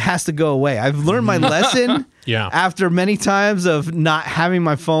has to go away. I've learned my lesson after many times of not having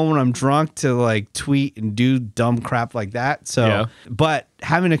my phone when I'm drunk to like tweet and do dumb crap like that. So, but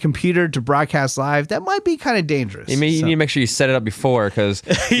having a computer to broadcast live, that might be kind of dangerous. You need to make sure you set it up before, because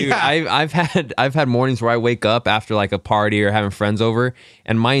I've had mornings where I wake up after like a party or having friends over,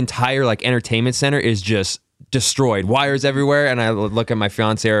 and my entire like entertainment center is just destroyed, wires everywhere, and I look at my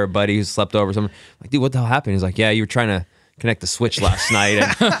fiance or a buddy who slept over. So I'm like, dude, what the hell happened? He's like, yeah, you were trying to connect the switch last night, and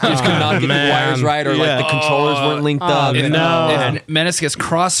you just could not get the wires right, or like the controllers weren't linked up. And Menace gets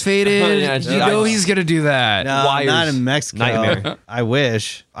crossfaded. He's gonna do that. No, wires, not in Mexico. Nightmare. I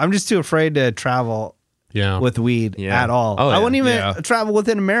wish. I'm just too afraid to travel with weed at all. I wouldn't even travel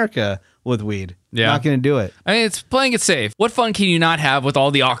within America with weed. Not gonna do it. I mean, it's playing it safe. What fun can you not have with all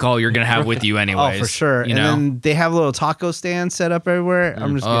the alcohol you're gonna have with you anyways? Oh, for sure. You know? Then they have little taco stands set up everywhere.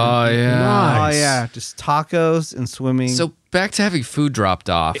 I'm just nice. Oh yeah, just tacos and swimming. So back to having food dropped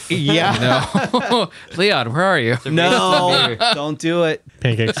off. Yeah. Leon, where are you? No, don't do it.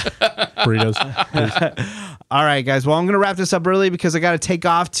 Pancakes, burritos. All right, guys. Well, I'm going to wrap this up early because I got to take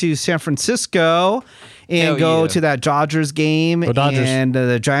off to San Francisco and go to that Dodgers game and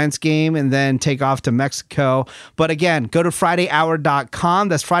the Giants game, and then take off to Mexico. But again, go to FridayHour.com.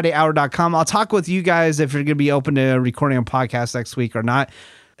 That's FridayHour.com. I'll talk with you guys if you're going to be open to recording a podcast next week or not.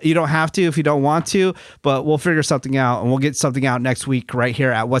 You don't have to if you don't want to, but we'll figure something out, and we'll get something out next week right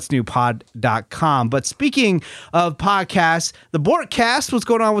here at what'snewpod.com. But speaking of podcasts, the Bortcast, what's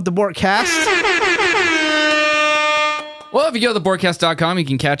going on with the Bortcast? Well, if you go to theboardcast.com, you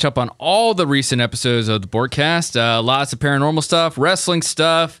can catch up on all the recent episodes of the Bortcast. Lots of paranormal stuff, wrestling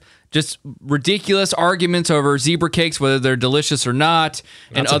stuff, just ridiculous arguments over zebra cakes, whether they're delicious or not,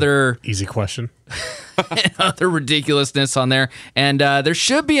 and other easy question. and other ridiculousness on there. And there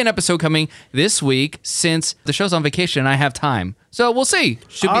should be an episode coming this week since the show's on vacation and I have time. So we'll see.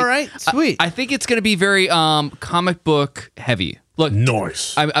 All right, sweet. I think it's going to be very comic book heavy. Look,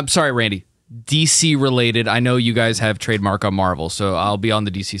 nice. I'm sorry, Randy. DC related. I know you guys have trademark on Marvel, so I'll be on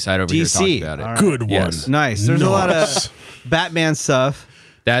the DC side over here talking about it. Right. Good one. Yes. Nice. There's a lot of Batman stuff.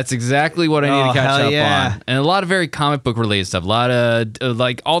 That's exactly what I need to catch up on. And a lot of very comic book related stuff. A lot of,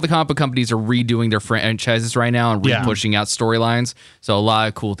 like, all the comic book companies are redoing their franchises right now and pushing out storylines. So a lot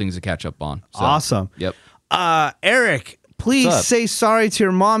of cool things to catch up on. So, awesome. Yep. Eric, please say sorry to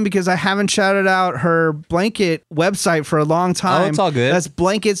your mom because I haven't shouted out her blanket website for a long time. Oh, it's all good. That's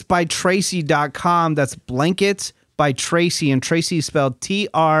blanketsbytracy.com. That's blankets by Tracy, and Tracy is spelled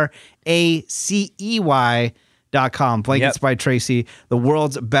TRACEY.com. Blankets by Tracy, the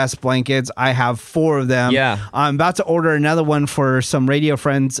world's best blankets. I have 4 of them. Yeah. I'm about to order another one for some radio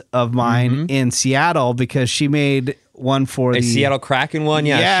friends of mine in Seattle because she made one for the Seattle Kraken one.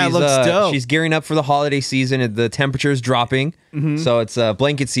 Yeah, she's, it looks dope. She's gearing up for the holiday season. The temperature's dropping, so it's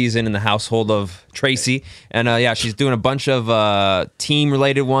blanket season in the household of Tracy. And she's doing a bunch of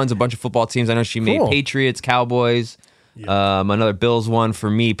team-related ones, a bunch of football teams. I know she made Patriots, Cowboys, another Bills one for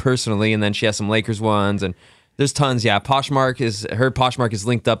me personally, and then she has some Lakers ones, and there's tons. Yeah, Poshmark is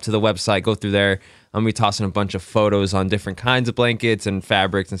linked up to the website. Go through there. I'm going to be tossing a bunch of photos on different kinds of blankets and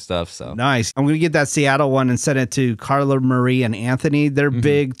fabrics and stuff. So nice. I'm going to get that Seattle one and send it to Carla Marie and Anthony. They're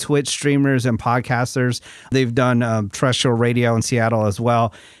big Twitch streamers and podcasters. They've done terrestrial radio in Seattle as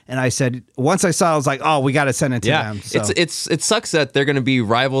well. And I said, once I saw it, I was like, oh, we got to send it to them. So. It sucks that they're going to be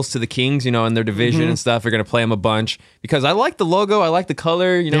rivals to the Kings, in their division and stuff. They're going to play them a bunch because I like the logo. I like the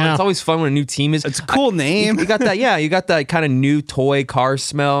color. It's always fun when a new team is. It's a cool name. You got that. Yeah, you got that kind of new toy car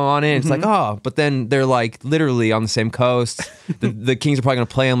smell on it. It's like, but then they're like literally on the same coast. The Kings are probably going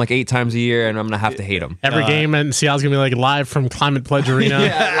to play them like 8 times a year, and I'm going to have to hate them. Every game in Seattle's going to be like live from Climate Pledge Arena.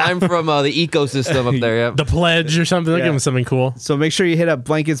 I'm from the ecosystem up there. Yeah. The Pledge or something. They'll give them something cool. So make sure you hit up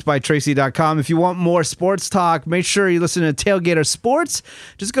blanketsbytracy.com. If you want more sports talk, make sure you listen to Tailgater Sports.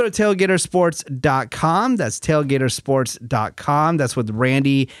 Just go to tailgatersports.com. That's tailgatersports.com. That's with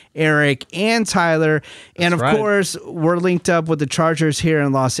Randy, Eric, and Tyler. And of course, we're linked up with the Chargers here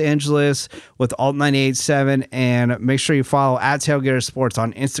in Los Angeles with Alt 98.7, and make sure you follow at Tailgater Sports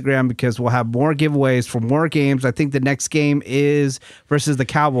on Instagram because we'll have more giveaways for more games. I think the next game is versus the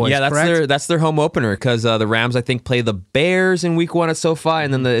Cowboys. Yeah, correct? that's their home opener because the Rams I think play the Bears in week 1 at SoFi,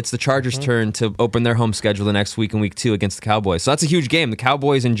 and then it's the Chargers' turn to open their home schedule the next week in week 2 against the Cowboys. So that's a huge game. The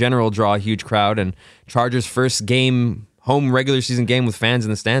Cowboys in general draw a huge crowd, and Chargers' first game. Home regular season game with fans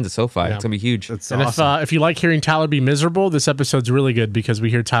in the stands at SoFi. It's going to be huge. That's and awesome. if you like hearing Tyler be miserable, this episode's really good because we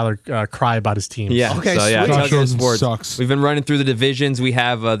hear Tyler cry about his team. Yeah. Okay, so, sweet. Tailgater Sports. Sucks. We've been running through the divisions. We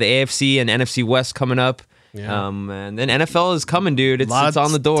have the AFC and NFC West coming up. And then NFL is coming, dude. It's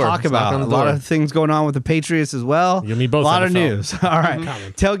on the door. Talk about a lot of things going on with the Patriots as well. You'll need both a lot of NFL. news. All right.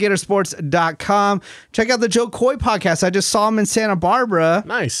 Tailgatersports.com. Check out the Joe Coy podcast. I just saw him in Santa Barbara.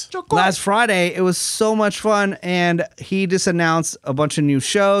 Nice. Last Friday. It was so much fun, and he just announced a bunch of new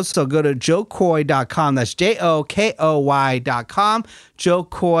shows. So go to joecoy.com. That's JOKOY.com.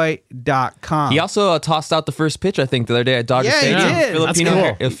 joecoy.com. He also tossed out the first pitch, I think, the other day at Dodger Stadium. He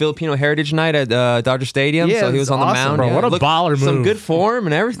did. Filipino Heritage Night at Dodger Stadium. Yeah, so he was on the awesome, mound. bro. What a baller Some move. good form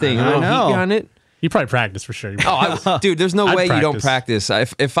and everything. I A little know. heat on it. You probably practice for sure. Dude, there's no I'd way you don't practice.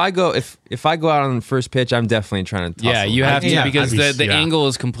 practice. If I go out on the first pitch, I'm definitely trying to toss Yeah, him. you have to Yeah. because I'd be- the angle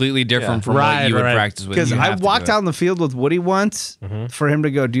is completely different from Right, what you would right. practice with. Because You I have to walked do it. out in the field with Woody once for him to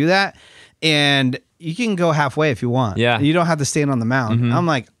go do that, and you can go halfway if you want. Yeah. You don't have to stand on the mound. I'm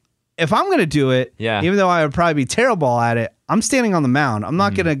like, if I'm going to do it, Yeah. even though I would probably be terrible at it, I'm standing on the mound. I'm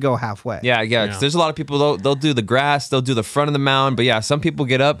not going to go halfway. Yeah. 'Cause there's a lot of people they'll do the grass, they'll do the front of the mound, but yeah, some people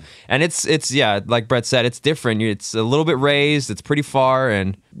get up and it's like Brett said, it's different. It's a little bit raised, it's pretty far,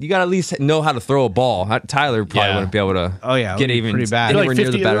 and you got to at least know how to throw a ball. Tyler probably Yeah. wouldn't be able to. Oh, yeah, it would get be even pretty bad. anywhere Like near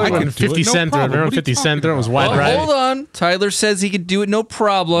 50, the batter. like I when could do it, 50 no Cent, problem. remember What are you 50 Cent throw was talking wide Well, right. hold on. Tyler says he could do it no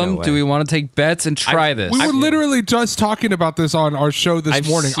problem. No way. Do we want to take bets and try this? We were literally just talking about this on our show this I've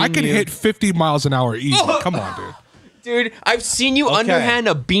morning. I seen could you- hit 50 miles an hour easy. Come on, dude. Dude, I've seen you underhand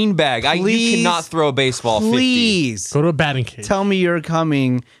a beanbag. You Please, cannot throw a baseball 50. Please Go to a batting cage. tell me you're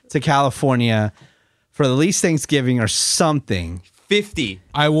coming to California for the least Thanksgiving or something. 50.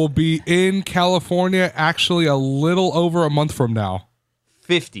 I will be in California actually a little over a month from now.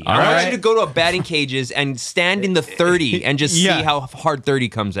 50. I want right. you to go to a batting cages and stand in the 30 and just Yeah. see how hard 30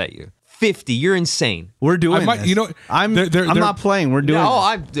 comes at you. 50. You're insane. We're doing might- this. you know, I'm they're- not playing. We're doing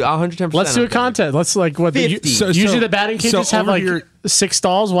No, this. I'm 110%. Let's do a okay. contest. Let's like what the, 50. usually the batting cages have over like here- 6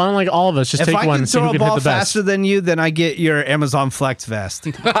 stalls. Why don't like all of us just If take I one can and see throw who a can ball hit the best? faster than you, then I get your Amazon Flex vest.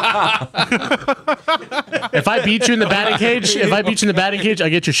 If I beat you in the batting cage, I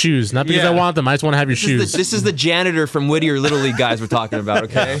get your shoes. Not because Yeah. I want them. I just want to have your shoes. This is the janitor from Whittier Little League guys we're talking about,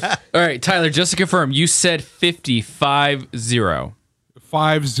 okay? All right, Tyler, just to confirm, you said 50-5-0.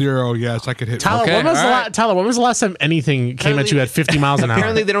 5-0, yes, I could hit. Tyler, Okay, when was all right. Tyler, when was the last time anything came at you at 50 miles an hour?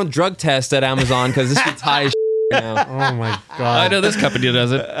 Apparently they don't drug test at Amazon because this gets high as now. Oh my I god. know this company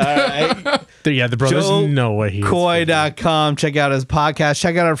does it. Yeah, the bro, there's no way he is. Coy.com. Check out his podcast.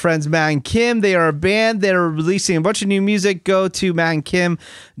 Check out our friends Matt and Kim. They are a band. They're releasing a bunch of new music. Go to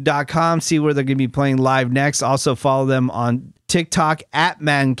mattandkim.com. See where they're going to be playing live next. Also follow them on TikTok at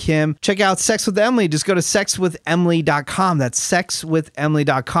Matt and Kim. Check out Sex with Emily. Just go to sexwithemily.com. That's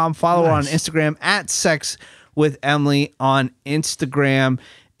sexwithemily.com. Follow her on Instagram at sexwithemily on Instagram.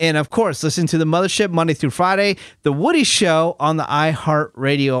 And of course, listen to the Mothership Monday through Friday, The Woody Show on the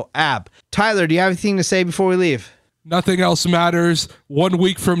iHeartRadio app. Tyler, do you have anything to say before we leave? Nothing else matters. 1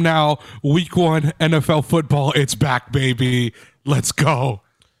 week from now, week 1 NFL football. It's back, baby. Let's go.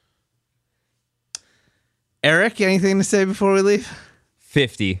 Eric, anything to say before we leave?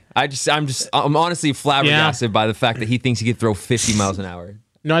 50. I'm honestly flabbergasted by the fact that he thinks he could throw 50 miles an hour.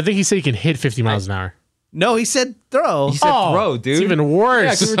 No, I think he said he can hit 50 miles an hour. No, he said throw. He said throw, dude. It's even Yeah,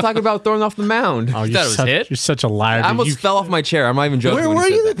 worse. because we're talking about throwing off the mound. Oh, thought it was hit? You're such a liar. I dude. almost You- fell off my chair. I'm not even joking. Where when he were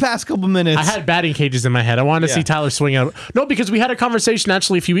said you that. the past couple minutes? I had batting cages in my head. I wanted to see Tyler swing out. No, because we had a conversation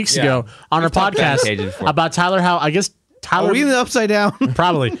actually a few weeks ago on our talked batting podcast cages before. about Tyler. How I guess Tyler Are we in the upside down?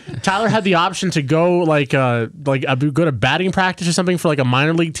 probably Tyler had the option to go go to batting practice or something for like a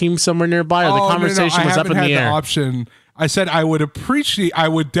minor league team somewhere nearby. Or the conversation I was up haven't in had the air. option. I said I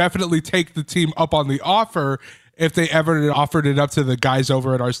would definitely take the team up on the offer if they ever offered it up to the guys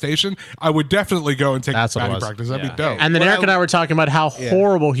over at our station. I would definitely go and take That's what it batting was. practice. That'd be dope. And then What Eric I- and I were talking about how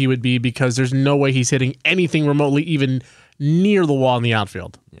horrible he would be because there's no way he's hitting anything remotely even near the wall in the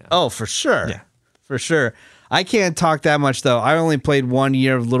outfield. Oh, for sure. Yeah. For sure. I can't talk that much, though. I only played 1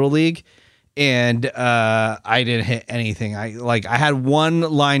 year of Little League, and I didn't hit anything. I had one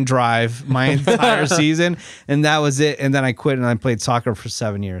line drive my entire season, and that was it. And then I quit, and I played soccer for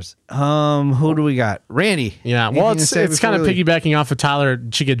 7 years. Who do we got? Randy. Yeah, well, Anything to say it's kind of before we leave? piggybacking off of Tyler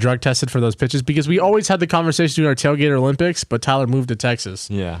should get drug tested for those pitches because we always had the conversation during our tailgater Olympics, but Tyler moved to Texas.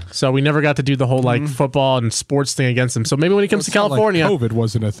 Yeah. So we never got to do the whole football and sports thing against him. So maybe when he comes to It's not like California, COVID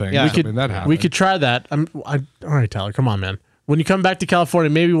wasn't a thing. Yeah. I mean, that happened. we could try that. All right, Tyler, come on, man. When you come back to California,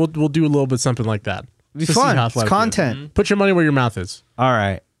 maybe we'll do a little bit something like that. Be Just to see fun. how It's athletic you are. content. Put your money where your mouth is. All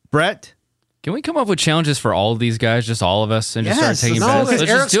right. Brett? Can we come up with challenges for all of these guys, just all of us, and just Yes, start taking let's No, bets? because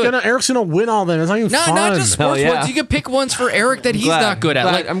Let's just do it. Eric's gonna win all them. It's not even No, fun. not just sports Hell yeah. ones. You can pick ones for Eric that he's not good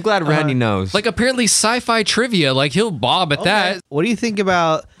at. I'm glad Randy knows. Like apparently sci-fi trivia. Like he'll bob at that. What do you think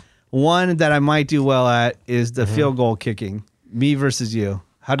about one that I might do well at is the field goal kicking. Me versus you.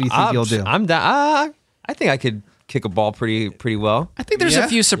 How do you think you'll do? I'm down. I think I could kick a ball pretty well. I think there's a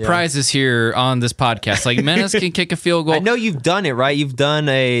few surprises here on this podcast. Like Menace can kick a field goal. I know you've done it, right? You've done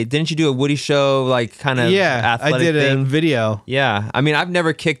didn't you do a Woody show, like kind of athletic I did thing? a video. Yeah. I mean, I've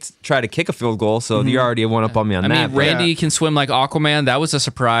never tried to kick a field goal, so you're already one up on me on that. I mean, Randy can swim like Aquaman. That was a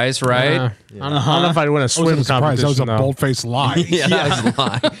surprise, right? I don't know if I'd win a swim competition. That was a though. bold-faced lie. Yeah, that was a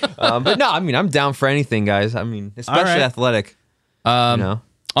lie. But no, I mean, I'm down for anything, guys. I mean, especially athletic. You know?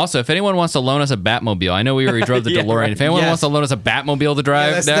 Also, if anyone wants to loan us a Batmobile, I know we already drove the DeLorean. right. If anyone wants to loan us a Batmobile to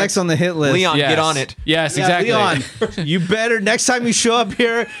drive, That's next on the hit list. Leon, yes. get on it. Yes, Yeah, exactly. Leon, you better, next time you show up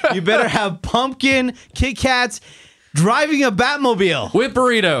here, you better have pumpkin, Kit Kats, driving a Batmobile. With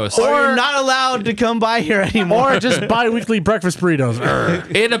burritos. Or you're not allowed to come by here anymore. Or just bi-weekly breakfast burritos.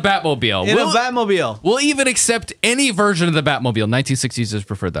 In a Batmobile. In a Batmobile. We'll even accept any version of the Batmobile. 1960s is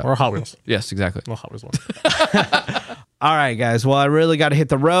preferred that. Or Hot Wheels. Yes, exactly. Well, Hot Wheels one. All right, guys. Well, I really got to hit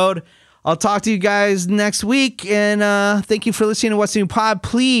the road. I'll talk to you guys next week. And thank you for listening to What's New Pod.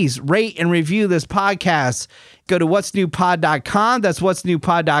 Please rate and review this podcast. Go to what'snewpod.com. That's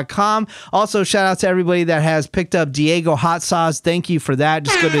what'snewpod.com. Also, shout out to everybody that has picked up Diego Hot Sauce. Thank you for that.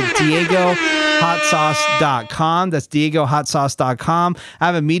 Just go to diegohotsauce.com. That's diegohotsauce.com. I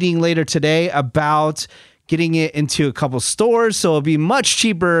have a meeting later today about getting it into a couple stores, so it'll be much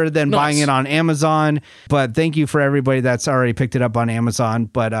cheaper than buying it on Amazon. But thank you for everybody that's already picked it up on Amazon.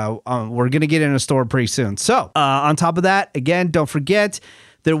 But we're going to get it in a store pretty soon. So on top of that, again, don't forget,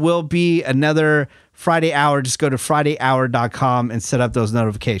 there will be another Friday Hour. Just go to fridayhour.com and set up those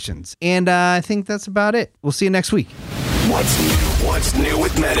notifications. And I think that's about it. We'll see you next week. What's new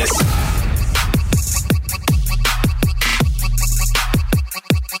with Menace?